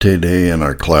Today in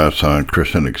our class on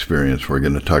Christian experience, we're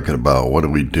going to talk about what do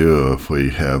we do if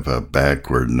we have a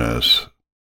backwardness,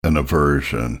 an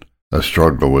aversion, a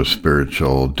struggle with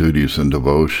spiritual duties and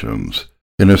devotions.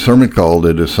 In a sermon called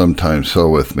 "It Is Sometimes So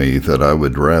With Me That I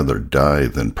Would Rather Die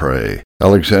Than Pray,"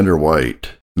 Alexander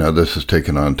White. Now this is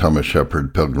taken on Thomas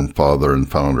Shepard, Pilgrim Father and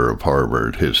founder of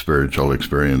Harvard, his spiritual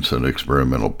experience and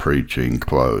experimental preaching,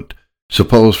 quote,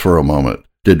 "Suppose for a moment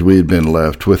that we had been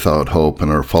left without hope in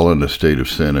our fallen estate of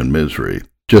sin and misery.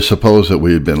 Just suppose that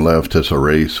we had been left as a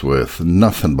race with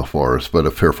nothing before us but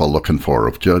a fearful looking for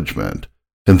of judgment.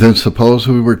 And then suppose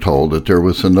we were told that there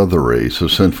was another race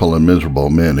of sinful and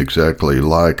miserable men exactly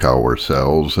like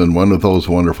ourselves in one of those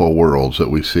wonderful worlds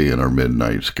that we see in our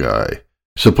midnight sky.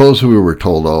 Suppose we were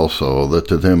told also that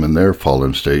to them in their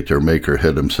fallen state their Maker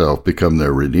had himself become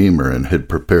their Redeemer and had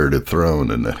prepared a throne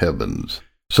in the heavens,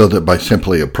 so that by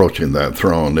simply approaching that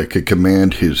throne they could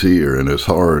command his ear and his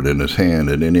heart and his hand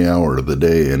at any hour of the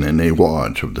day and any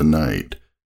watch of the night.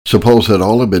 Suppose that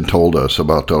all had been told us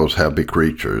about those happy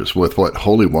creatures, with what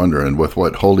holy wonder and with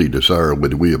what holy desire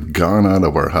would we have gone out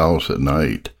of our house at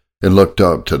night and looked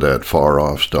up to that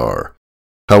far-off star.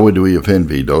 How would we have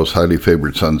envied those highly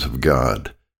favored sons of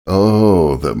God?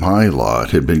 Oh, that my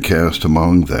lot had been cast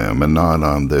among them and not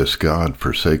on this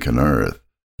God-forsaken earth.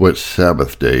 What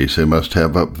Sabbath days they must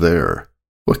have up there.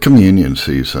 What communion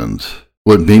seasons.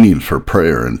 What meetings for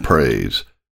prayer and praise.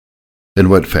 And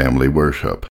what family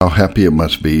worship. How happy it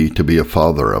must be to be a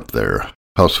father up there.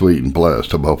 How sweet and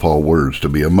blessed above all words to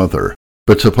be a mother.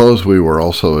 But suppose we were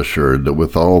also assured that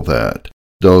with all that,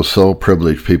 those so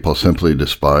privileged people simply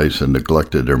despised and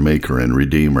neglected their Maker and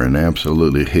Redeemer and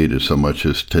absolutely hated so much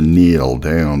as to kneel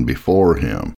down before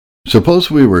him. Suppose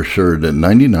we were assured that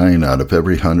 99 out of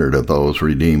every 100 of those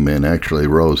redeemed men actually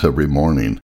rose every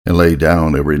morning and lay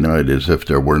down every night as if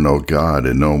there were no God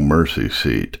and no mercy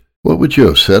seat. What would you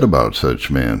have said about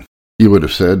such men? You would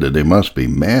have said that they must be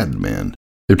madmen,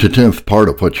 if the 10th part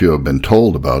of what you have been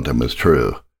told about them is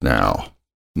true. Now,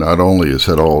 not only is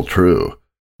it all true,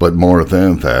 but more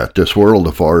than that, this world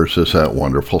of ours is that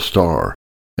wonderful star,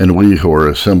 and we who are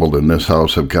assembled in this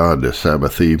house of God this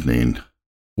Sabbath evening,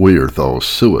 we are those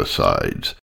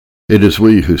suicides. It is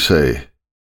we who say,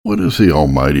 what is the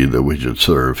Almighty that we should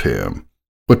serve him?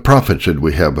 What profit should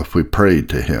we have if we prayed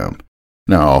to him?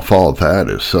 Now, if all that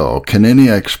is so, can any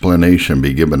explanation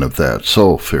be given of that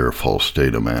so fearful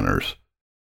state of manners?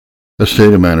 A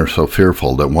state of manners so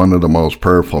fearful that one of the most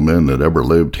prayerful men that ever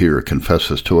lived here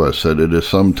confesses to us that it is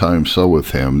sometimes so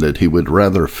with him that he would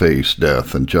rather face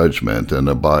death and judgment than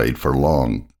abide for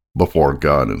long before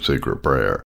God in secret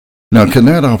prayer. Now, can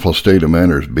that awful state of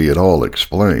manners be at all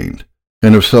explained?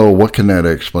 And if so, what can that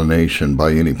explanation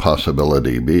by any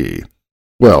possibility be?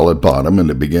 Well, at bottom, and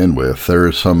to begin with, there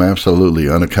is some absolutely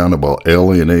unaccountable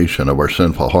alienation of our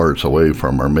sinful hearts away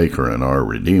from our Maker and our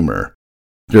Redeemer.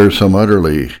 There is some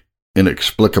utterly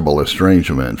inexplicable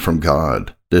estrangement from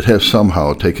God that has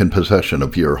somehow taken possession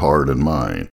of your heart and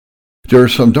mind. There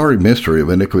is some dark mystery of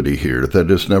iniquity here that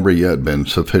has never yet been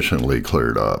sufficiently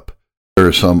cleared up. There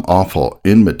is some awful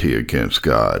enmity against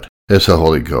God, as the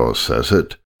Holy Ghost says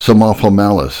it, some awful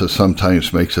malice that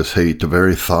sometimes makes us hate the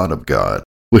very thought of God.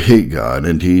 We hate God,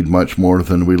 indeed, much more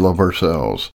than we love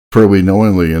ourselves, for we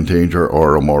knowingly endanger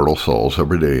our immortal souls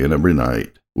every day and every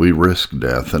night. We risk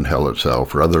death and hell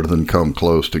itself rather than come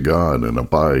close to God and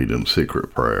abide in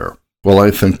secret prayer. Well,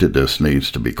 I think that this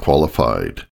needs to be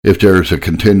qualified. If there is a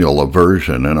continual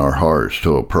aversion in our hearts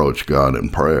to approach God in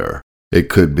prayer, it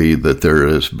could be that there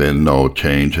has been no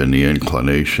change in the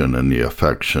inclination and the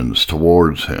affections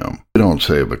towards him. We don't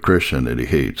say of a Christian that he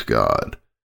hates God.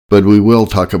 But we will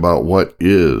talk about what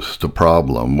is the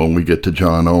problem when we get to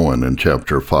John Owen in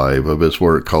chapter 5 of his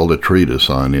work called A Treatise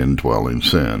on Indwelling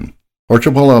Sin.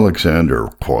 Archibald Alexander,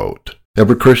 quote,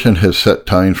 "Every Christian has set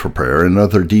times for prayer and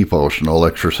other devotional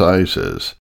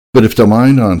exercises. But if the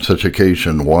mind on such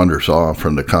occasion wanders off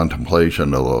from the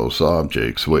contemplation of those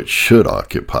objects which should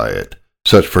occupy it,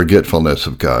 such forgetfulness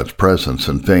of God's presence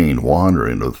and vain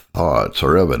wandering of thoughts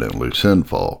are evidently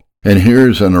sinful. And here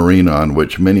is an arena on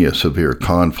which many a severe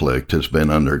conflict has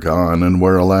been undergone, and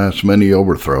where, alas, many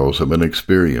overthrows have been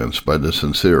experienced by the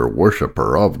sincere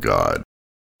worshipper of God.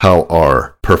 How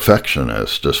our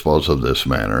perfectionists dispose of this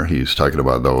matter," he's talking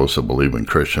about those who believe in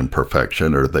Christian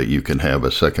perfection, or that you can have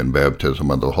a second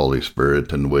baptism of the Holy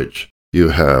Spirit in which you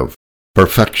have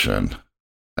perfection.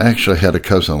 I actually had a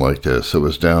cousin like this that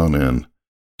was down in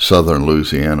southern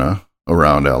Louisiana,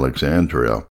 around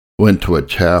Alexandria, went to a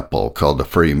chapel called the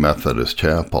Free Methodist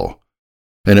Chapel,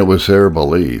 and it was their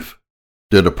belief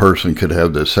that a person could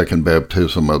have the second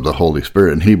baptism of the Holy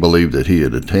Spirit, and he believed that he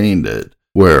had attained it,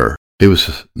 where he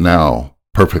was now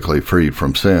perfectly free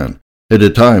from sin. At the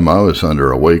time, I was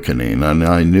under awakening, and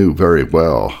I knew very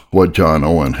well what John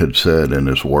Owen had said in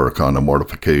his work on the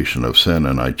mortification of sin,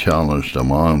 and I challenged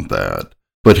him on that.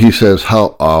 But he says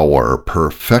how our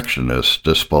perfectionists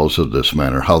dispose of this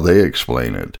matter, how they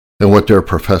explain it, and what their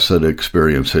professed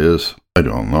experience is, I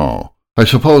don't know. I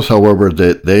suppose, however,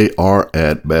 that they are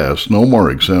at best no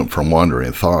more exempt from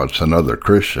wandering thoughts than other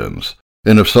Christians,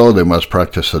 and if so, they must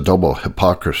practice a double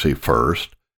hypocrisy first,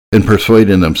 in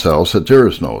persuading themselves that there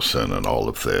is no sin in all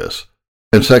of this,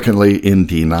 and secondly, in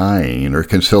denying or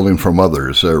concealing from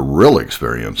others their real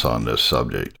experience on this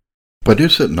subject. But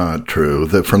is it not true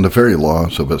that from the very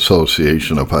laws of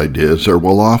association of ideas there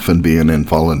will often be an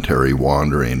involuntary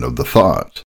wandering of the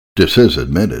thoughts? This is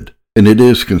admitted, and it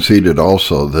is conceded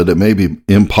also that it may be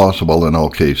impossible in all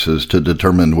cases to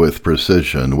determine with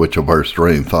precision which of our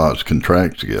straying thoughts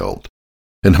contracts guilt,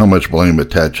 and how much blame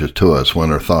attaches to us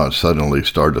when our thoughts suddenly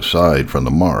start aside from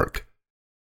the mark,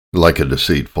 like a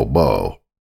deceitful bow.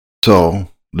 So,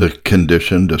 the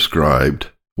condition described,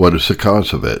 what is the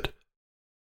cause of it?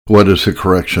 What is the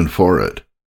correction for it?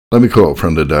 Let me quote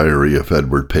from the diary of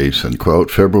Edward Payson, quote,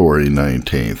 February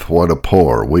 19th, what a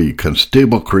poor, weak,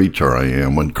 unstable creature I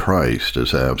am when Christ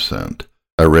is absent.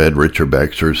 I read Richard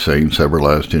Baxter's Saints'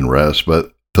 Everlasting Rest,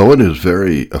 but though it is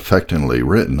very affectingly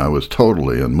written, I was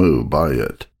totally unmoved by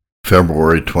it.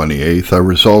 February 28th, I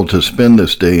resolved to spend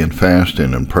this day in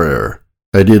fasting and prayer.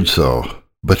 I did so,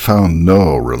 but found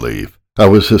no relief. I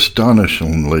was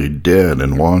astonishingly dead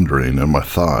and wandering in my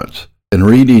thoughts. In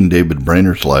reading David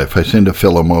Brainerd's life, I seemed to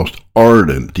feel a most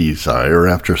ardent desire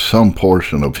after some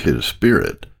portion of his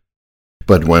spirit.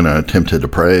 But when I attempted to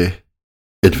pray,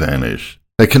 it vanished.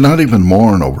 I cannot even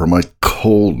mourn over my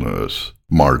coldness.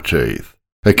 March 8th.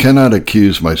 I cannot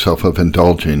accuse myself of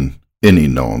indulging any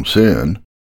known sin,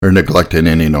 or neglecting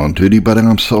any known duty, but I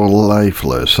am so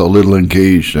lifeless, so little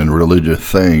engaged in religious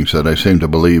things that I seem to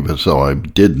believe as though I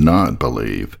did not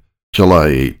believe. July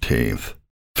 18th.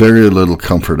 Very little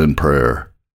comfort in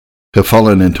prayer. Have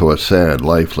fallen into a sad,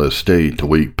 lifeless state the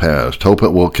week past. Hope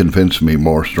it will convince me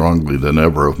more strongly than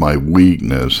ever of my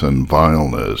weakness and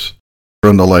vileness.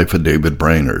 From the life of David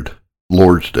Brainerd.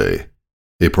 Lord's Day,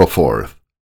 April 4th.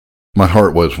 My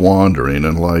heart was wandering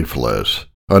and lifeless.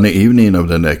 On the evening of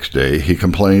the next day, he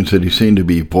complains that he seemed to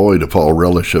be void of all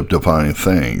relish of divine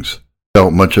things,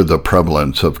 felt much of the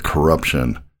prevalence of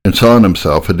corruption, and saw in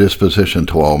himself a disposition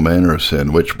to all manner of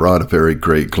sin, which brought a very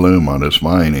great gloom on his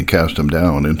mind and cast him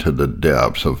down into the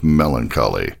depths of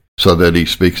melancholy, so that he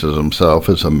speaks of himself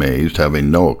as amazed,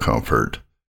 having no comfort,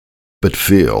 but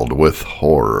filled with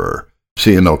horror,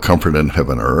 seeing no comfort in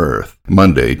heaven or earth.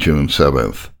 Monday, June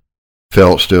 7th.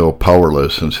 Felt still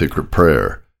powerless in secret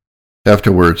prayer.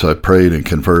 Afterwards I prayed and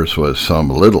conversed with some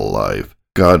little life.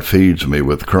 God feeds me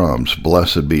with crumbs,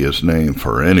 blessed be his name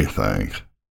for anything.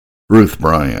 Ruth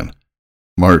Bryan,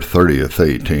 March 30th,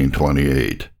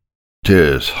 1828.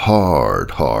 'Tis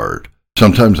hard.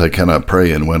 Sometimes I cannot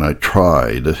pray, and when I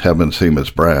try, the heavens seem as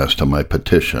brass to my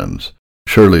petitions.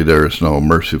 Surely there is no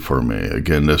mercy for me.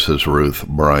 Again, this is Ruth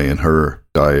Bryan. Her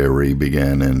diary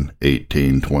began in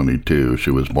 1822.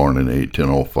 She was born in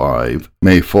 1805.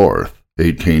 May 4th,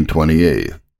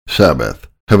 1828. Sabbath.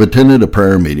 Have attended a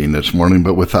prayer meeting this morning,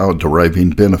 but without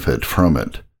deriving benefit from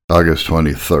it. August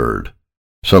 23rd.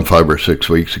 Some 5 or 6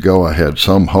 weeks ago I had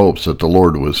some hopes that the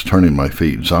Lord was turning my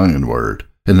feet Zionward,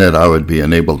 and that I would be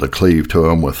enabled to cleave to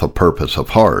him with a purpose of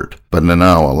heart. But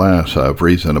now, alas, I have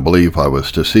reason to believe I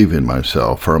was deceiving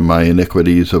myself, for my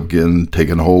iniquities have again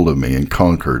taken hold of me and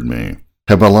conquered me.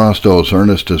 Have I lost those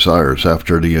earnest desires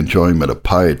after the enjoyment of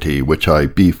piety which I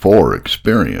before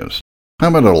experienced? I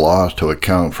am at a loss to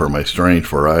account for my strange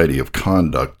variety of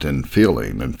conduct and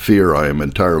feeling, and fear I am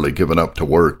entirely given up to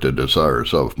work the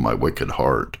desires of my wicked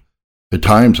heart. At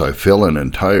times I feel an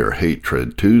entire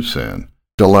hatred to sin,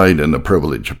 delight in the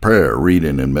privilege of prayer,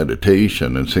 reading, and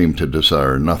meditation, and seem to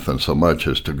desire nothing so much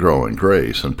as to grow in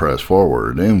grace and press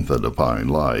forward in the divine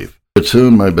life. But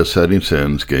soon my besetting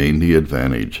sins gain the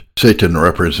advantage. Satan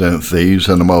represents these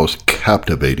in the most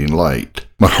captivating light.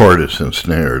 My heart is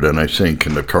ensnared, and I sink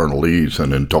into carnal ease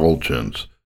and indulgence.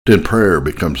 Then prayer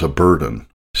becomes a burden.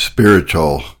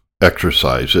 Spiritual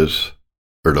exercises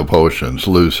or devotions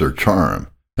lose their charm,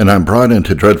 and I am brought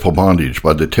into dreadful bondage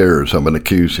by the terrors of an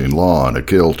accusing law and a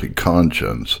guilty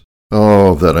conscience.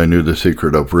 Oh, that I knew the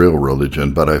secret of real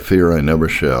religion, but I fear I never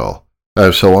shall. I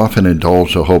have so often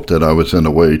indulged a hope that I was in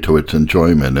the way to its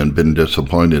enjoyment, and been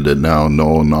disappointed and now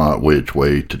know not which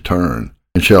way to turn.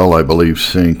 And shall, I believe,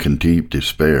 sink in deep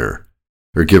despair,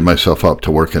 or give myself up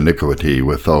to work iniquity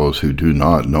with those who do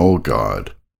not know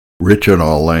God? Richard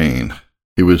Lane.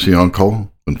 He was the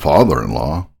uncle and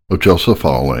father-in-law of Joseph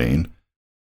Lane,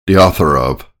 the author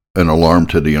of An Alarm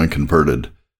to the Unconverted.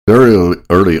 Very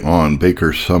early on,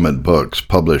 Baker Summit Books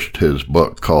published his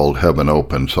book called Heaven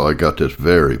Open, so I got this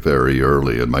very, very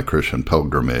early in my Christian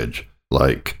pilgrimage,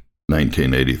 like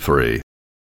 1983.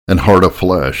 And Heart of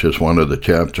Flesh is one of the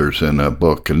chapters in that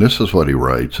book, and this is what he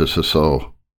writes. This is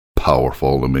so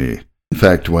powerful to me. In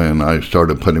fact, when I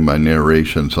started putting my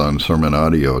narrations on sermon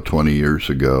audio 20 years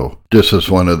ago, this is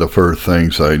one of the first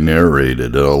things I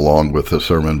narrated, along with the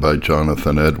sermon by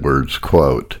Jonathan Edwards,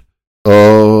 quote,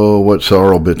 "Oh, what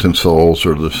sorrow-bitten souls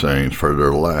are the saints for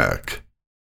their lack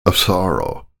of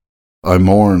sorrow. I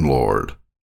mourn, Lord.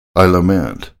 I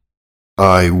lament.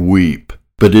 I weep.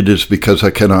 But it is because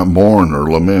I cannot mourn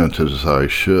or lament as I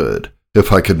should.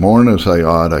 If I could mourn as I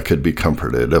ought, I could be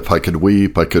comforted. If I could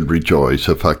weep, I could rejoice.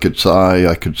 If I could sigh,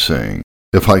 I could sing.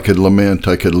 If I could lament,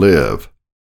 I could live.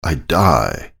 I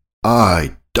die.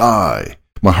 I die.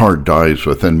 My heart dies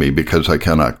within me because I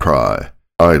cannot cry.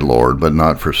 I, Lord, but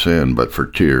not for sin, but for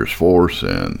tears for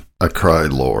sin. I cry,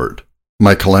 Lord.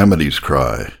 My calamities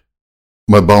cry.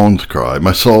 My bones cry.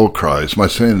 My soul cries. My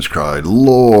sins cry,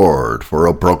 Lord, for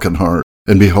a broken heart.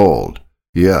 And behold,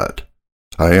 yet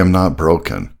I am not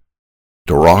broken.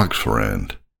 The rocks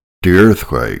rend, the earth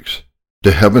quakes,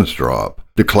 the heavens drop,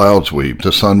 the clouds weep,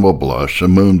 the sun will blush, the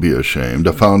moon be ashamed,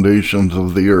 the foundations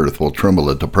of the earth will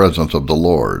tremble at the presence of the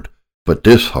Lord. But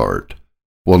this heart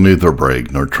will neither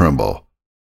break nor tremble.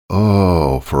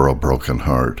 Oh, for a broken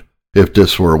heart! If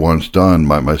this were once done,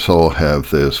 might my soul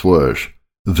have this wish.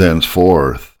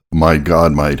 Thenceforth my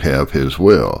God might have his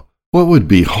will. What would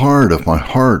be hard if my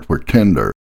heart were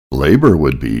tender? Labor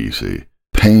would be easy.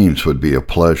 Pains would be a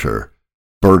pleasure.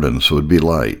 Burdens would be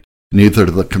light. Neither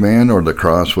the command nor the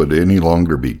cross would any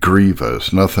longer be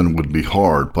grievous. Nothing would be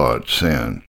hard but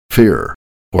sin. Fear,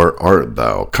 where art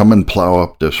thou? Come and plow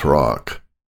up this rock.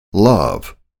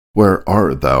 Love, where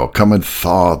art thou? Come and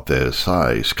thaw this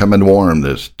ice. Come and warm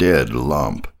this dead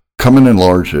lump. Come and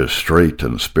enlarge this strait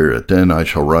in spirit. Then I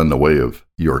shall run the way of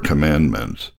your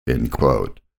commandments. End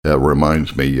quote. That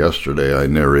reminds me, yesterday I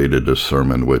narrated a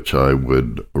sermon which I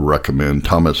would recommend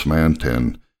Thomas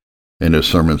Manton in his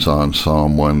sermons on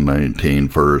Psalm 119,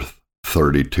 verse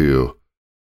 32.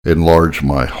 Enlarge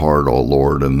my heart, O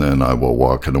Lord, and then I will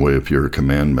walk in the way of your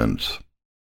commandments.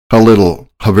 How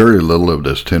very little of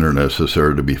this tenderness is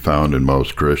there to be found in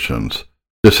most Christians.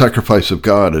 The sacrifice of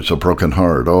God is a broken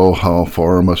heart. Oh, how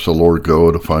far must the Lord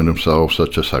go to find himself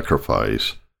such a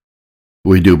sacrifice?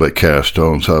 We do but cast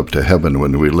stones up to heaven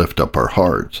when we lift up our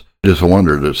hearts. It is a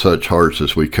wonder that such hearts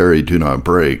as we carry do not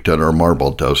break, that our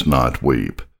marble does not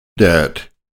weep. That,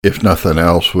 if nothing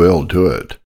else will do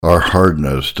it, our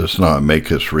hardness does not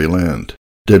make us relent.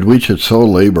 That we should so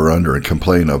labor under and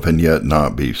complain of and yet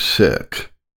not be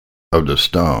sick of the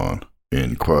stone.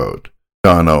 End quote.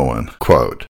 John Owen,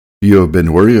 quote, "You have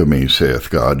been weary of me, saith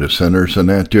God, to sinners, and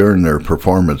that during their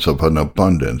performance of an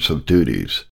abundance of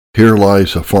duties. Here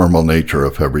lies the formal nature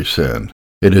of every sin.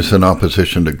 It is an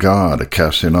opposition to God, a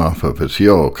casting off of his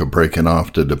yoke, a breaking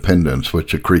off the dependence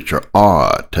which a creature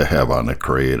ought to have on the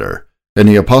Creator." And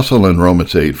the Apostle in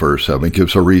Romans 8, verse 7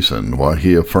 gives a reason why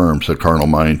he affirms the carnal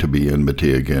mind to be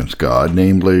enmity against God,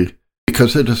 namely,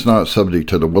 because it is not subject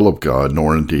to the will of God,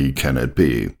 nor indeed can it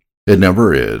be. It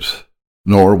never is,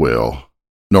 nor will,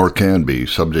 nor can be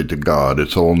subject to God,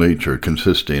 its whole nature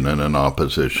consisting in an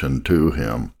opposition to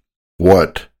him.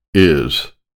 What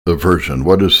is aversion?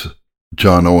 What does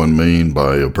John Owen mean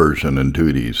by aversion and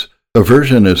duties?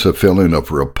 Aversion is a feeling of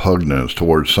repugnance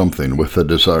towards something with a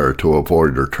desire to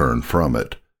avoid or turn from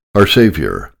it. Our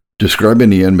Savior,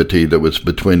 describing the enmity that was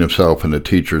between himself and the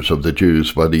teachers of the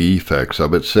Jews by the effects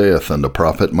of it, saith, "And the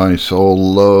prophet my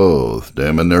soul loathed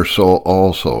them, and their soul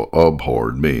also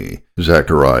abhorred me."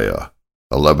 Zechariah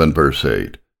 11, verse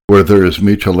 8. Where there is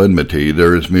mutual enmity,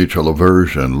 there is mutual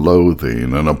aversion,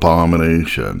 loathing, and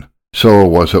abomination. So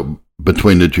was it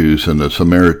between the Jews and the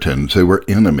Samaritans. They were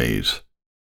enemies.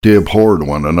 They abhorred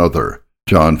one another.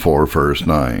 John 4, verse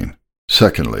 9.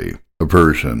 Secondly,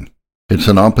 aversion. It's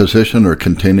an opposition or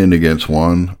contending against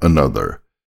one another.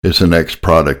 It's the next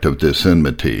product of this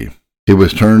enmity. He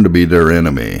was turned to be their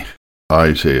enemy.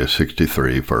 Isaiah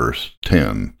 63, verse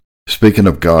 10. Speaking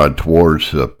of God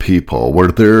towards the people, where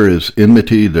there is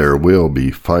enmity, there will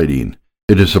be fighting.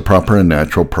 It is a proper and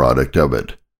natural product of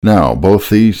it. Now, both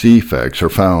these effects are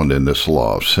found in this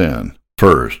law of sin.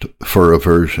 First, for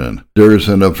aversion. There is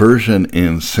an aversion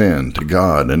in sin to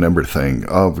God and everything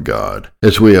of God,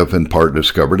 as we have in part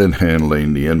discovered in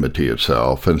handling the enmity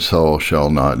itself, and so shall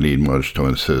not need much to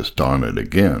insist on it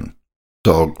again.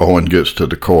 So Owen gets to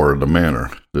the core of the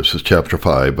matter. This is chapter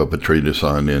 5 of a treatise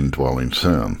on indwelling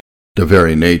sin. The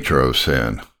very nature of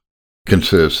sin.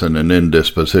 consists in an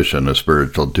indisposition of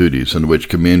spiritual duties in which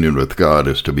communion with God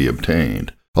is to be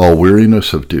obtained. All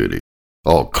weariness of duty,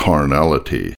 all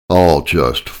carnality, all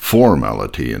just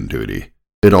formality in duty,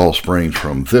 it all springs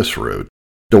from this root.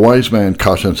 The wise man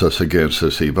cautions us against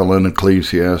this evil in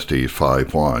Ecclesiastes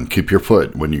 5:1. Keep your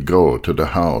foot when you go to the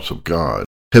house of God.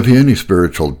 Have you any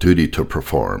spiritual duty to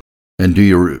perform? And do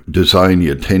you design the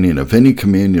attaining of any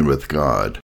communion with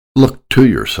God? Look to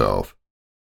yourself.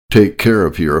 Take care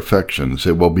of your affections.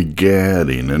 It will be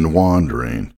gadding and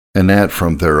wandering, and that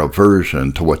from their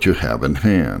aversion to what you have in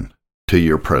hand, to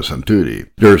your present duty.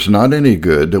 There is not any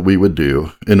good that we would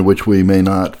do in which we may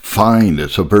not find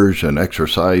its aversion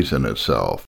exercise in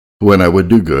itself. When I would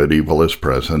do good, evil is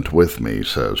present with me,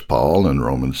 says Paul in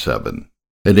Romans 7.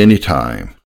 At any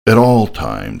time, at all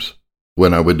times,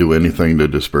 when I would do anything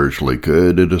that is spiritually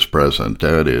good, it is present,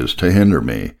 that is, to hinder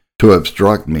me, to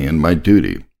obstruct me in my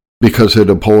duty. Because it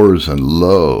abhors and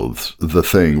loathes the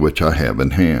thing which I have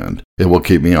in hand. It will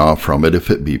keep me off from it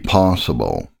if it be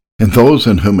possible. And those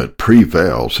in whom it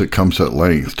prevails, it comes at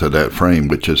length to that frame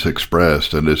which is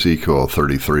expressed in Ezekiel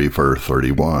 33, verse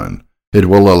 31. It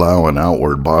will allow an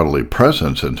outward bodily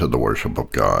presence into the worship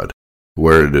of God,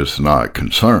 where it is not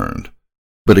concerned,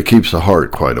 but it keeps the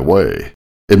heart quite away.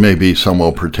 It may be some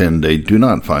will pretend they do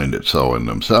not find it so in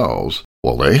themselves.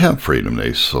 Well, they have freedom,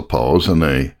 they suppose, and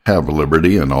they have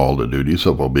liberty in all the duties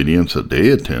of obedience that they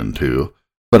attend to.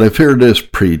 But I fear this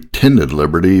pretended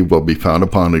liberty will be found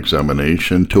upon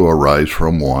examination to arise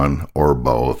from one or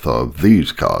both of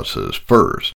these causes.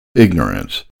 First,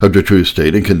 ignorance of the true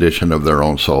state and condition of their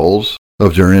own souls,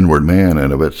 of their inward man,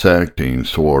 and of its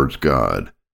actings towards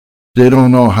God. They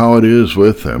don't know how it is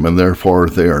with them, and therefore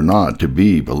they are not to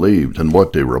be believed in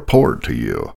what they report to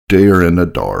you. They are in the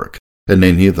dark, and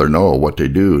they neither know what they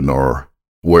do nor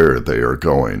where they are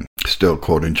going. Still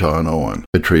quoting John Owen,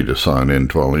 a treatise on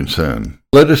indwelling sin.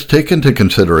 Let us take into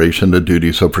consideration the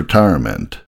duties of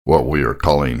retirement, what we are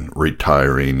calling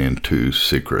retiring into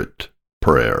secret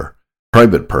prayer,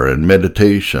 private prayer and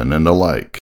meditation and the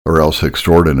like, or else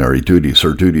extraordinary duties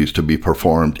are duties to be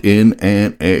performed in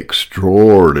an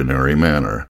extraordinary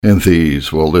manner. In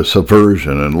these will this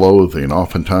aversion and loathing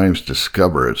oftentimes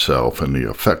discover itself in the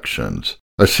affections.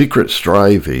 A secret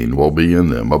striving will be in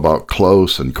them about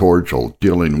close and cordial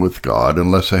dealing with God,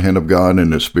 unless the hand of God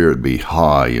and His Spirit be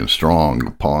high and strong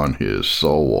upon his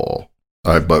soul.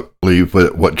 I believe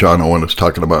that what John Owen is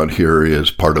talking about here is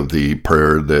part of the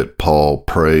prayer that Paul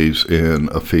prays in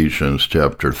Ephesians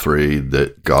chapter 3,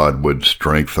 that God would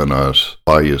strengthen us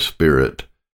by His Spirit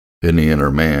in the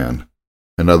inner man.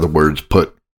 In other words,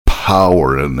 put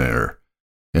power in there,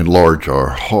 enlarge our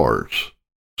hearts,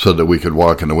 so that we could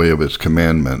walk in the way of His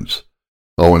commandments.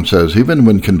 Owen says, even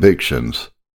when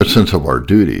convictions, a sense of our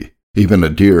duty, even a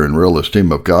dear and real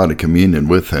esteem of God and communion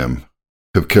with Him,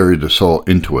 have carried the soul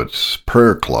into its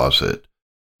prayer closet,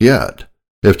 yet,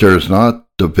 if there is not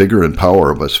the vigor and power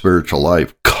of a spiritual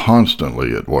life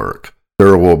constantly at work,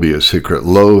 there will be a secret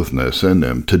loathness in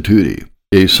them to duty.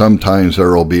 Yea, sometimes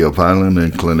there will be a violent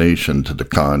inclination to the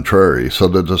contrary, so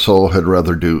that the soul had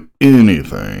rather do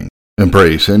anything,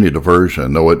 embrace any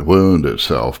diversion, though it wound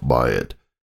itself by it,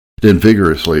 then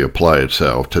vigorously apply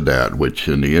itself to that which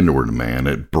in the inward man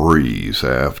it breathes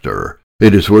after.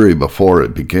 It is weary before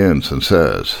it begins and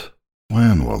says,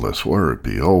 when will this work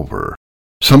be over?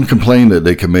 Some complain that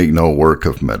they can make no work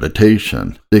of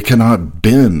meditation. They cannot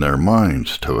bend their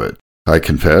minds to it. I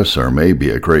confess there may be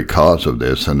a great cause of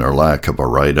this in their lack of a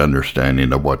right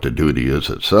understanding of what the duty is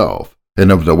itself,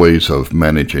 and of the ways of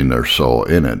managing their soul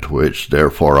in it, which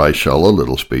therefore I shall a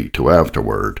little speak to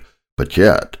afterward. But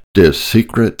yet, this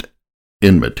secret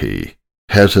enmity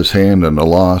has his hand in the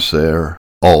loss there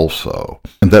also,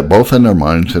 and that both in their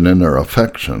minds and in their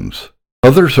affections.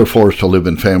 Others are forced to live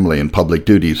in family and public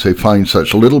duties. They find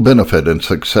such little benefit and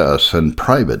success in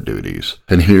private duties.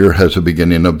 And here has the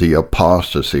beginning of the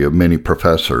apostasy of many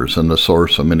professors and the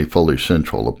source of many foolish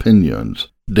sensual opinions.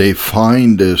 They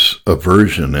find this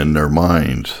aversion in their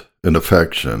minds and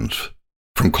affections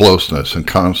from closeness and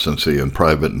constancy in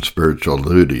private and spiritual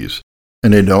duties,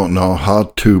 and they don't know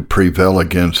how to prevail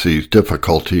against these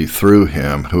difficulties through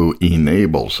Him who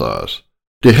enables us.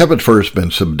 They have at first been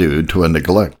subdued to a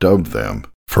neglect of them.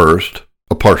 First,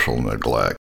 a partial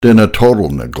neglect, then a total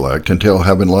neglect, until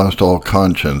having lost all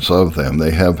conscience of them,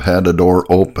 they have had a door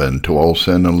open to all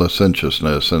sin and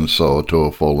licentiousness, and so to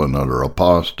a full and utter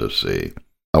apostasy.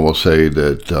 I will say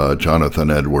that Jonathan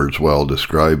Edwards well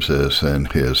describes this in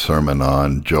his sermon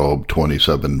on Job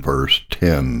 27, verse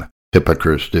 10,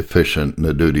 hypocrites deficient in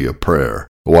the duty of prayer.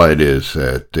 Why it is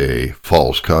that a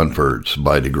false converts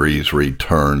by degrees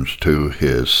returns to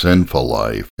his sinful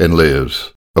life and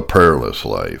lives a prayerless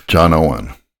life. John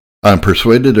Owen. I am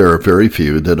persuaded there are very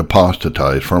few that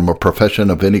apostatize from a profession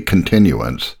of any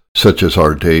continuance, such as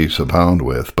our days abound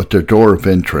with, but their door of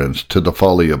entrance to the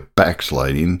folly of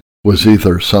backsliding was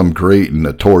either some great and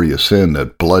notorious sin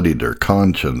that bloodied their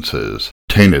consciences,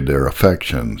 tainted their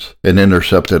affections, and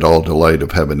intercepted all delight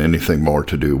of having anything more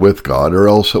to do with God, or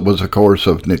else it was a course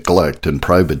of neglect and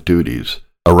private duties,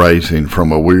 arising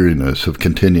from a weariness of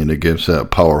contending against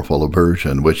that powerful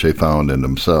aversion which they found in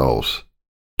themselves,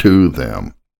 to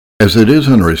them. As it is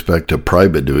in respect of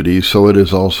private duties, so it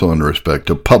is also in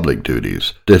respect of public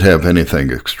duties that have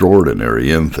anything extraordinary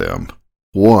in them.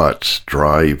 What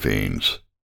strivings,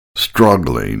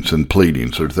 strugglings, and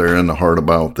pleadings are there in the heart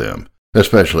about them,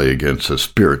 especially against the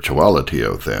spirituality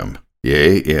of them,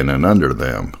 yea, in and under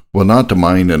them? Will not the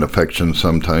mind and affection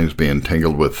sometimes be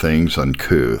entangled with things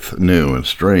uncouth, new, and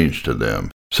strange to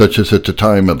them, such as at the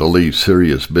time of the least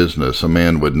serious business a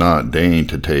man would not deign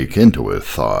to take into his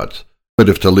thoughts? But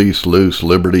if the least loose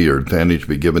liberty or advantage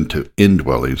be given to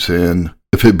indwelling sin,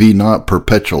 if it be not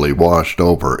perpetually washed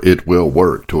over, it will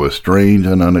work to a strange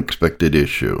and unexpected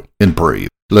issue. In brief,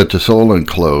 let the soul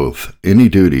unclothe any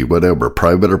duty whatever,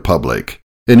 private or public,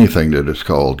 anything that is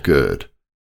called good.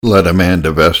 Let a man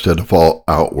divest it of all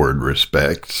outward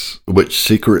respects, which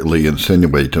secretly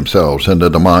insinuate themselves into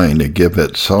the mind and give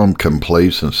it some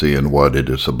complacency in what it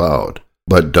is about,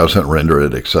 but doesn't render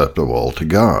it acceptable to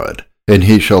God. And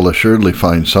he shall assuredly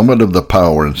find somewhat of the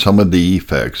power and some of the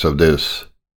effects of this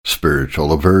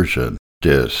spiritual aversion,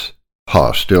 this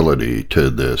hostility to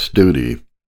this duty.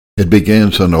 It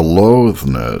begins in a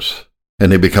loathness,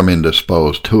 and they become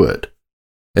indisposed to it.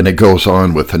 And it goes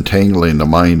on with entangling the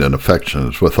mind and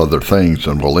affections with other things,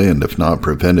 and will end, if not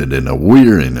prevented, in a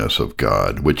weariness of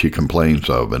God, which he complains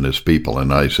of in his people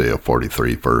in Isaiah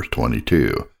 43, verse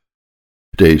 22.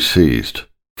 They ceased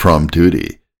from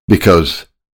duty, because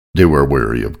they were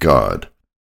weary of God.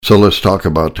 So let's talk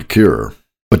about the cure.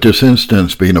 But this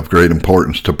instance being of great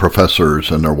importance to professors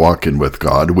in their walking with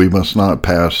God, we must not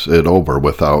pass it over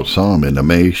without some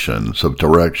intimations of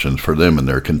directions for them in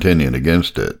their contending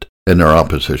against it, and their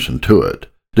opposition to it.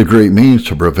 The great means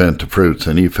to prevent the fruits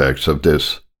and effects of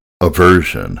this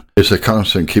aversion is the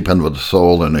constant keeping of the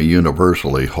soul in a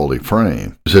universally holy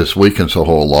frame. This weakens the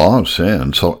whole law of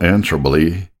sin, so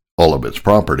answerably all of its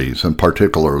properties, and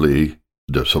particularly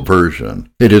this aversion.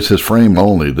 It is his frame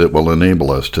only that will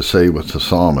enable us to say with the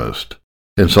psalmist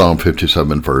in Psalm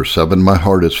 57 verse 7, "My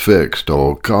heart is fixed,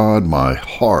 O God, my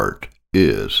heart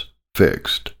is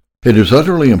fixed." It is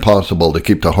utterly impossible to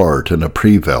keep the heart in a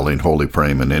prevailing holy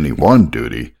frame in any one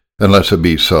duty, unless it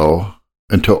be so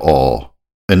into all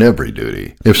and every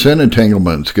duty. If sin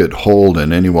entanglements get hold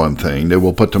in any one thing, they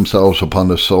will put themselves upon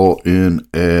the soul in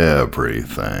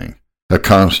everything. A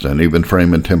constant, even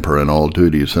frame and temper in all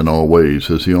duties and all ways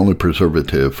is the only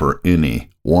preservative for any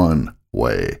one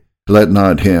way. Let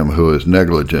not him who is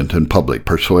negligent in public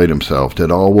persuade himself that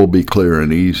all will be clear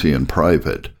and easy in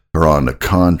private, or on the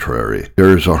contrary,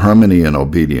 there is a harmony in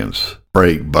obedience.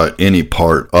 Break but any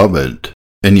part of it,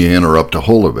 and ye interrupt the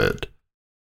whole of it.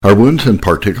 Our wounds in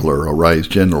particular arise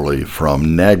generally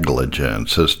from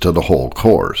negligence as to the whole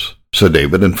course. So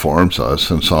David informs us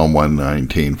in Psalm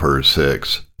 119, verse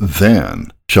 6,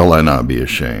 "Then shall I not be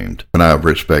ashamed, when I have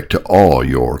respect to all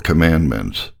your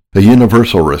commandments." A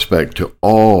universal respect to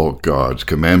all God's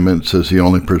commandments is the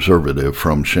only preservative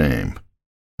from shame.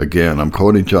 Again, I'm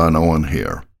quoting John Owen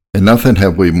here. "In nothing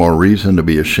have we more reason to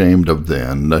be ashamed of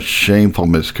than the shameful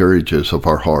miscarriages of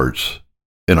our hearts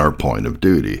in our point of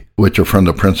duty, which are from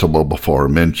the principle before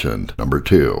mentioned." Number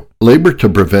 2. Labor to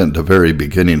prevent the very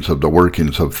beginnings of the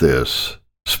workings of this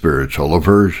spiritual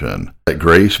aversion, that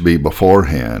grace be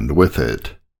beforehand with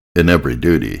it in every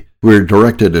duty. We are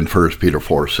directed in 1 Peter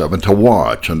 4:7 to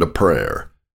watch and to prayer.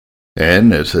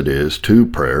 And as it is to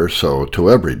prayer, so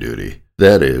to every duty.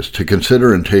 That is, to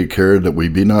consider and take care that we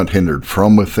be not hindered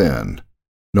from within,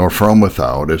 nor from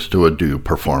without as to a due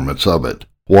performance of it.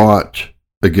 Watch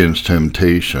against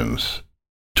temptations,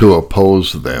 to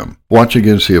oppose them. Watch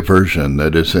against the aversion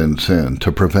that is in sin,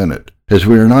 to prevent it. As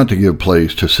we are not to give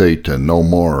place to Satan, no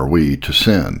more are we to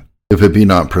sin. If it be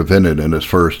not prevented in its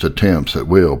first attempts, it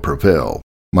will prevail.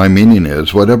 My meaning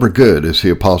is, whatever good, as the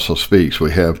apostle speaks,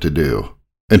 we have to do,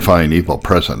 and find evil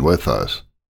present with us,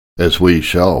 as we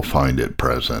shall find it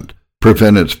present.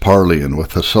 Prevent its parleying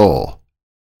with the soul,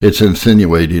 its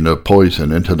insinuating of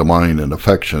poison into the mind and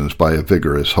affections by a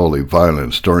vigorous holy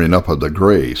violence, stirring up of the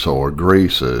grace or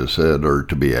graces that are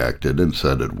to be acted and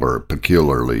said at work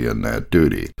peculiarly in that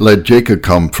duty. Let Jacob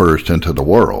come first into the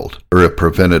world, or if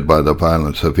prevented by the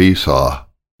violence of Esau,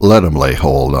 let him lay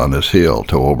hold on his heel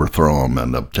to overthrow him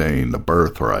and obtain the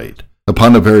birthright.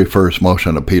 Upon the very first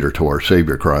motion of Peter to our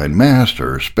Savior crying,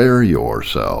 "Master, spare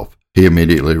yourself," he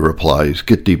immediately replies,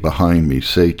 "Get thee behind me,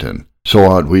 Satan." So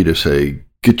ought we to say,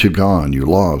 "Get you gone, you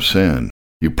law of sin,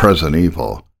 you present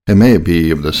evil." It may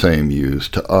be of the same use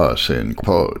to us, end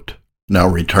quote. Now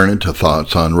returning to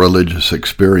thoughts on religious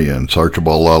experience,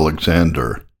 Archibald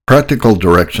Alexander. Practical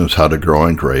directions how to grow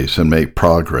in grace and make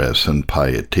progress in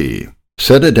piety.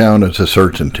 Set it down as a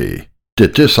certainty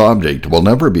that this object will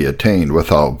never be attained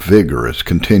without vigorous,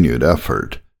 continued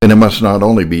effort, and it must not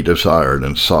only be desired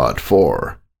and sought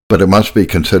for, but it must be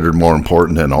considered more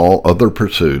important than all other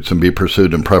pursuits and be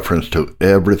pursued in preference to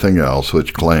everything else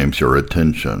which claims your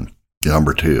attention.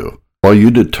 Number 2, while you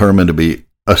determine to be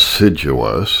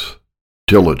assiduous,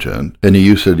 diligent, in the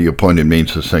use of the appointed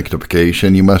means of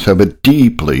sanctification, you must have it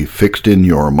deeply fixed in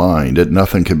your mind that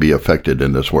nothing can be effected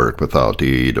in this work without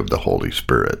the aid of the Holy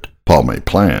Spirit. Paul may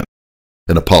plant,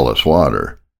 and Apollos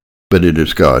water, but it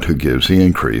is God who gives the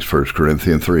increase, 1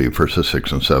 Corinthians 3, verses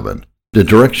 6 and 7. The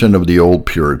direction of the old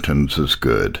Puritans is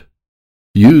good.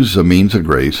 Use the means of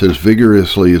grace as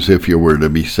vigorously as if you were to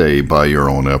be saved by your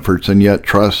own efforts, and yet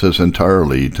trust as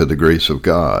entirely to the grace of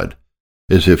God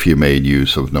as if you made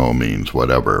use of no means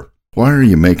whatever. Why are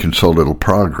you making so little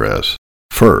progress?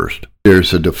 First,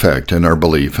 there's a defect in our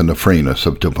belief in the freeness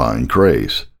of divine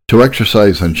grace. To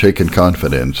exercise unshaken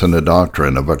confidence in the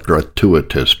doctrine of a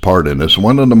gratuitous pardon is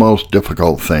one of the most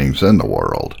difficult things in the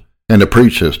world. And to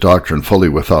preach this doctrine fully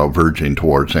without verging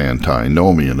towards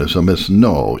antinomianism is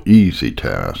no easy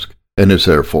task, and is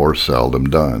therefore seldom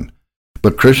done.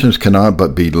 But Christians cannot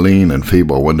but be lean and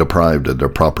feeble when deprived of their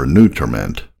proper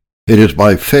nutriment. It is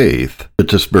by faith that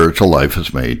the spiritual life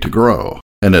is made to grow,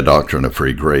 and the doctrine of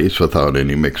free grace without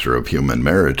any mixture of human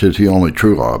merit is the only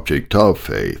true object of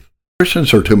faith.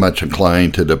 Christians are too much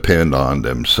inclined to depend on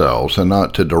themselves and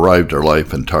not to derive their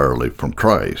life entirely from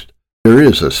Christ. There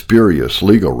is a spurious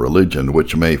legal religion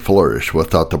which may flourish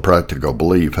without the practical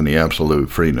belief in the absolute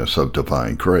freeness of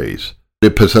divine grace.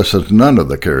 It possesses none of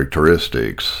the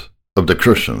characteristics of the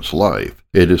Christian's life.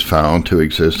 It is found to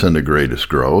exist in the greatest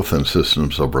growth in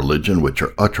systems of religion which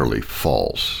are utterly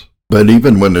false. But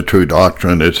even when the true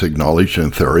doctrine is acknowledged in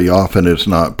theory, often it is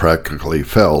not practically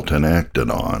felt and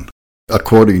acted on.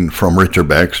 According from Richard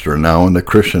Baxter, now in the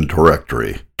Christian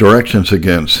Directory, directions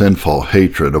against sinful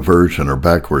hatred, aversion, or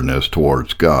backwardness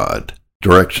towards God.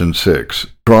 Direction 6,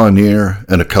 draw near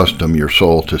and accustom your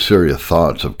soul to serious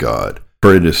thoughts of God,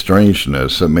 for it is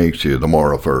strangeness that makes you the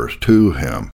more averse to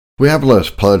Him. We have less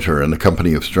pleasure in the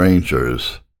company of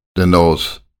strangers than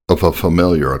those of a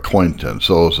familiar acquaintance,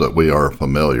 those that we are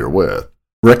familiar with.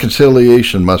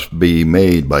 Reconciliation must be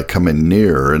made by coming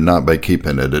near and not by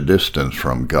keeping at a distance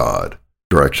from God.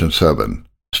 Direction 7.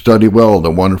 Study well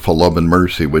the wonderful love and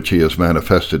mercy which He has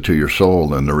manifested to your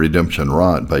soul in the redemption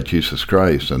wrought by Jesus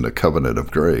Christ in the covenant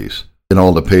of grace, in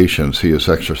all the patience He has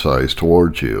exercised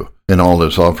towards you, in all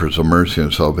His offers of mercy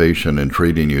and salvation,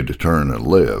 entreating you to turn and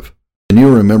live. And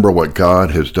you remember what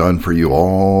God has done for you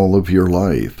all of your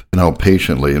life, and how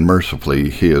patiently and mercifully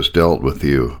He has dealt with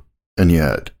you. And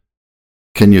yet,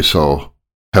 can you so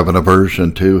have an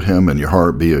aversion to Him and your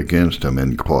heart be against Him,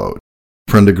 end quote.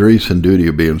 From the grace and duty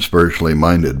of being spiritually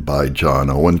minded by John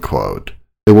Owen, quote.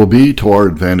 It will be to our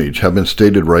advantage, having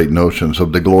stated right notions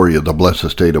of the glory of the blessed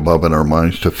state above in our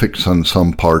minds, to fix on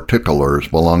some particulars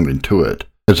belonging to it,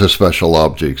 as the special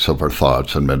objects of our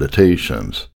thoughts and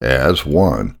meditations. As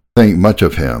 1. Think much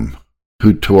of Him,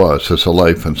 who to us is the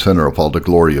life and center of all the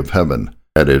glory of heaven,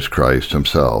 that is Christ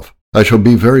Himself. I shall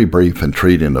be very brief in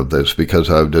treating of this, because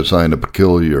I have designed a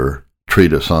peculiar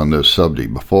treatise on this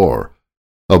subject before,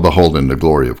 of beholding the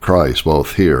glory of Christ,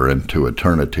 both here and to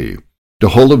eternity. The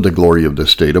whole of the glory of the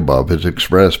state above is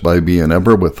expressed by being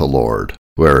ever with the Lord,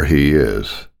 where He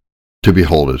is, to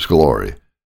behold His glory.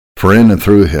 For in and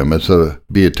through Him is a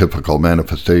beatifical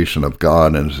manifestation of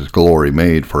God and His glory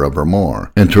made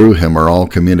forevermore, and through Him are all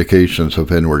communications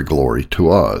of inward glory to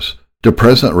us. The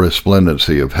present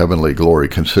resplendency of heavenly glory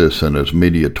consists in His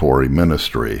mediatory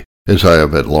ministry, as I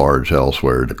have at large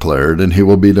elsewhere declared, and He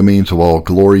will be the means of all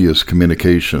glorious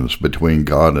communications between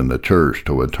God and the Church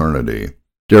to eternity.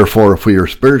 Therefore, if we are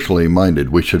spiritually minded,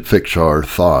 we should fix our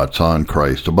thoughts on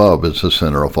Christ above as the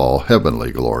center of all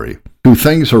heavenly glory. 2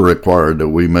 things are required that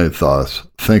we may thus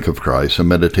think of Christ and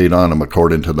meditate on Him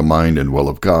according to the mind and will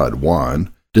of God.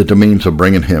 1, that the means of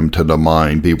bringing Him to the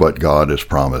mind be what God has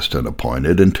promised and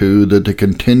appointed, and 2, that the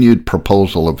continued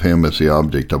proposal of Him as the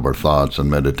object of our thoughts and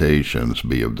meditations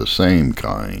be of the same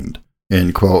kind.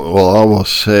 End quote. Well, I will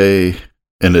say,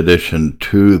 in addition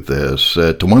to this,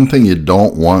 that the one thing you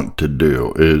don't want to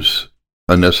do is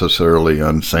unnecessarily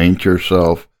unsaint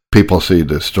yourself. People see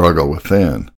the struggle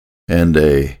within, and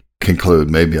they conclude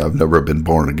maybe I've never been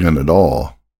born again at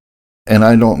all. And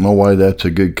I don't know why that's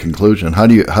a good conclusion. How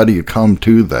do you come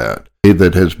to that? He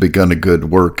that has begun a good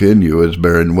work in you is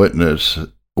bearing witness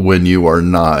when you are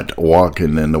not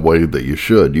walking in the way that you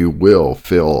should. You will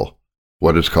feel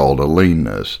what is called a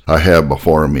leanness. I have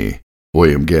before me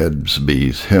William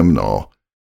Gadsby's hymnal,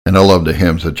 and I love the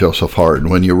hymns of Joseph Hart. And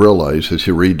when you realize as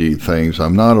you read these things,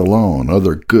 I'm not alone.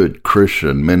 Other good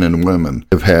Christian men and women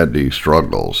have had these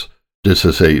struggles. This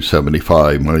is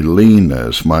 875, my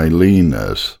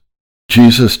leanness.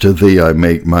 Jesus, to thee I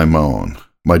make my moan,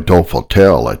 my doleful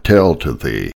tale I tell to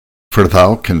thee, for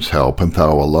thou canst help and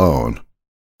thou alone,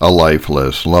 a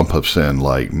lifeless lump of sin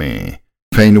like me.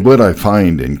 Fain would I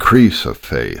find increase of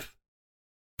faith,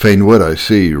 fain would I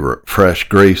see fresh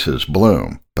graces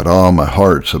bloom, but all my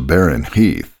heart's a barren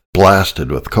heath,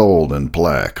 blasted with cold and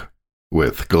black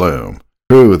with gloom.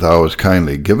 True, thou hast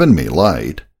kindly given me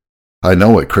light, I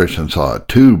know what Christians ought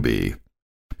to be,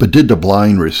 but did the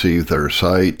blind receive their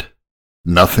sight?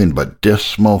 Nothing but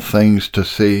dismal things to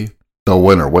see, though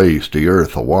winter wastes the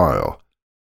earth a while.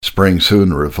 Spring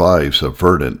soon revives the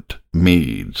verdant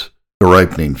meads, the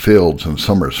ripening fields and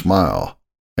summer smile,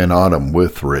 and autumn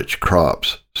with rich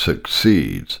crops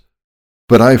succeeds.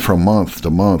 But I from month to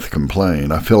month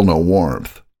complain, I feel no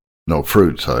warmth, no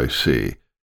fruits I see.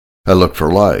 I look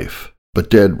for life, but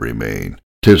dead remain.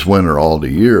 'Tis winter all the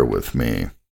year with me,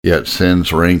 yet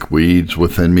sin's rank weeds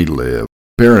within me live.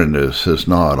 Barrenness is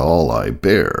not all I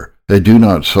bear. They do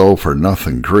not so for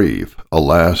nothing grieve.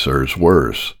 Alas, there's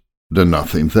worse than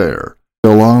nothing there.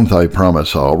 So on thy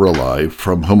promise I'll rely,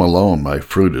 from whom alone my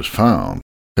fruit is found,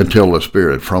 until the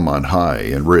Spirit from on high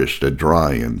enrich the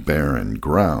dry and barren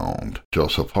ground.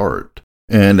 Joseph Hart.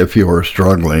 And if you are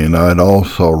struggling, I'd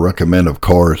also recommend, of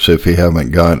course, if you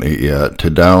haven't gotten it yet, to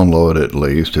download at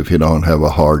least, if you don't have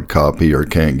a hard copy or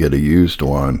can't get a used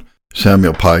one,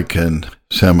 Samuel Pike and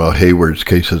Samuel Hayward's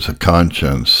Cases of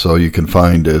Conscience. So you can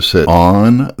find this at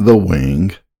On the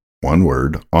Wing, one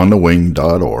word,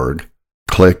 onthewing.org.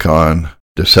 Click on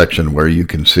the section where you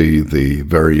can see the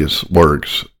various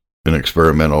works in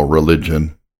experimental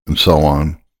religion and so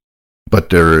on. But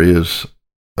there is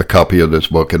a copy of this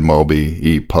book in Mobi,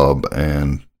 EPUB,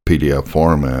 and PDF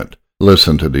format.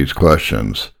 Listen to these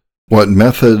questions. What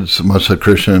methods must a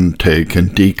Christian take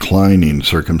in declining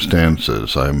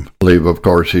circumstances? I believe, of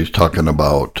course, he's talking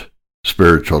about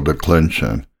spiritual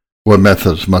declension. What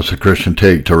methods must a Christian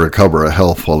take to recover a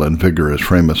healthful and vigorous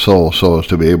frame of soul so as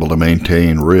to be able to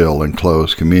maintain real and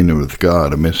close communion with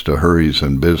God amidst the hurries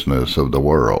and business of the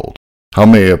world? How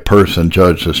may a person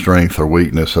judge the strength or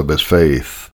weakness of his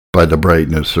faith by the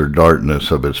brightness or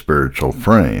darkness of his spiritual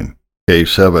frame?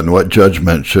 Case 7. What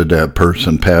judgment should that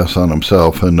person pass on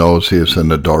himself who knows he is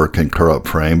in a dark and corrupt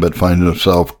frame, but finds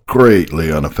himself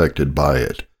greatly unaffected by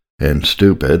it, and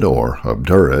stupid, or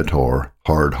obdurate, or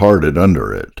hard-hearted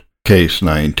under it? Case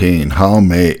 19. How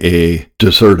may a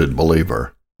deserted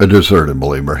believer,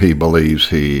 he believes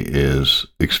he is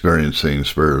experiencing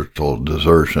spiritual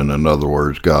desertion, in other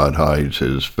words, God hides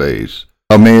his face.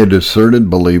 How may a deserted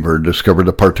believer discover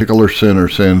the particular sin or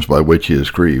sins by which he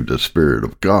has grieved the Spirit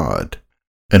of God?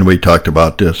 And we talked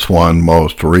about this one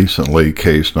most recently,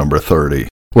 case number 30.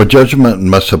 What judgment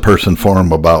must a person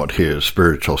form about his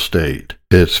spiritual state,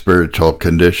 his spiritual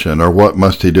condition, or what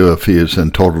must he do if he is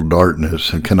in total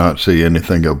darkness and cannot see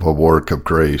anything of a work of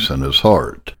grace in his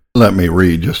heart? Let me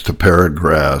read just a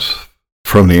paragraph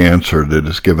from the answer that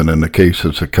is given in the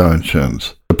Cases of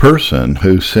Conscience. The person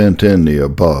who sent in the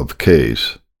above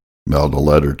case mailed a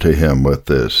letter to him with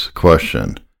this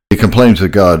question. He complains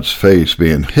of God's face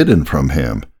being hidden from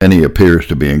him, and he appears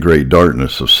to be in great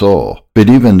darkness of soul. But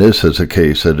even this is a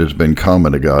case that has been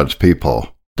common to God's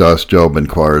people. Thus Job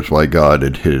inquires why God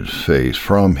had hid his face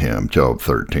from him, Job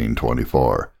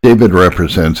 13:24. David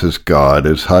represents his God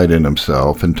as hiding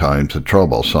himself in times of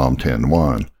trouble, Psalm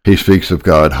 10:1. He speaks of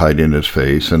God hiding his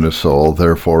face and his soul,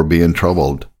 therefore being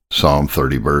troubled, Psalm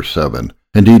 30, verse 7.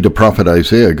 Indeed, the prophet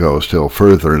Isaiah goes still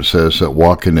further and says that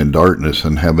walking in darkness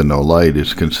and having no light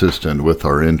is consistent with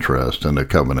our interest in the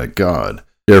covenant God.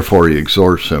 Therefore he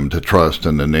exhorts them to trust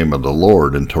in the name of the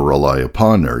Lord and to rely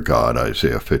upon their God,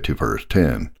 Isaiah 50, verse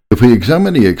 10. If we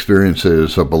examine the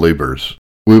experiences of believers,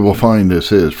 we will find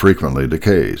this is frequently the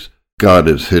case. God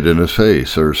is hidden his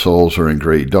face, their souls are in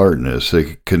great darkness,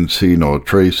 they can see no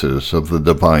traces of the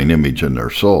divine image in their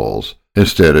souls.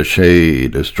 Instead, a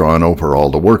shade is drawn over all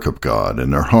the work of God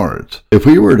in their hearts. If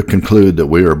we were to conclude that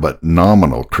we are but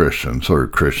nominal Christians, or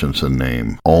Christians in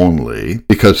name only,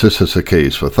 because this is the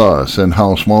case with us, then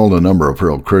how small a number of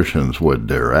real Christians would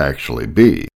there actually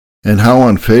be? And how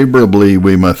unfavorably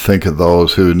we must think of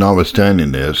those who,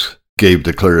 notwithstanding this, gave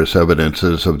the clearest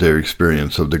evidences of their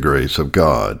experience of the grace of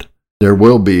God. There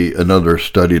will be another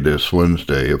study this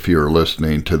Wednesday. If you're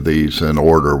listening to these in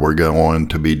order, we're going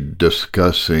to be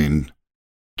discussing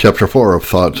Chapter 4 of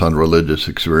Thoughts on Religious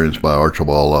Experience by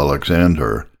Archibald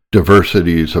Alexander,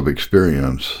 Diversities of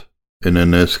Experience, and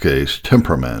in this case,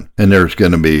 temperament. And there's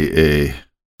going to be a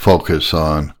focus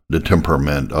on the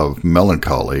temperament of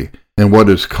melancholy and what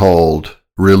is called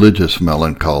religious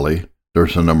melancholy.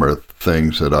 There's a number of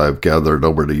things that I've gathered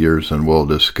over the years, and we'll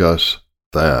discuss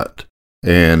that.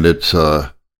 And it's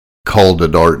called The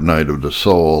Dark Night of the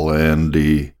Soul, and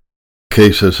the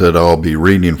cases that I'll be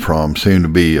reading from seem to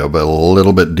be of a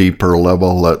little bit deeper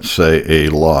level, let's say a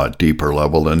lot deeper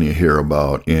level than you hear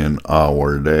about in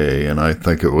our day. And I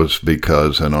think it was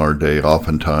because in our day,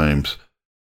 oftentimes,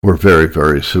 we're very,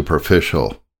 very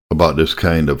superficial about this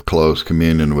kind of close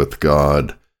communion with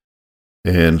God.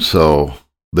 And so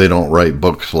they don't write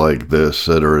books like this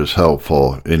that are as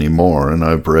helpful anymore. And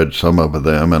I've read some of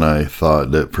them, and I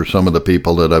thought that for some of the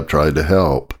people that I've tried to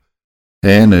help,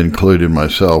 and including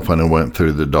myself when I went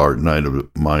through the dark night of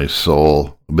my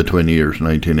soul between the years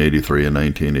 1983 and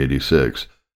 1986,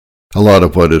 a lot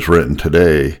of what is written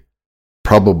today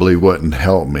probably wouldn't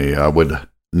help me. I would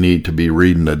need to be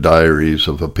reading the diaries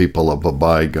of the people of a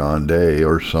bygone day,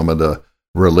 or some of the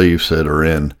reliefs that are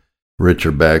in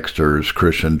Richard Baxter's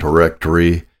Christian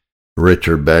Directory,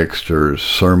 Richard Baxter's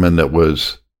sermon that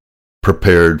was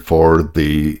prepared for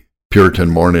the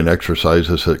Puritan morning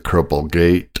exercises at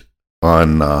Cripplegate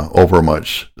on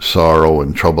overmuch sorrow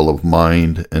and trouble of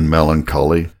mind and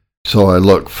melancholy. So I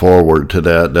look forward to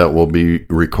that. That will be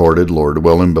recorded, Lord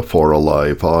willing, before a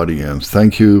live audience.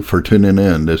 Thank you for tuning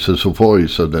in. This is the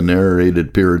voice of the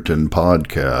Narrated Puritan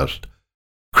podcast,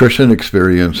 Christian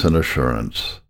Experience and Assurance.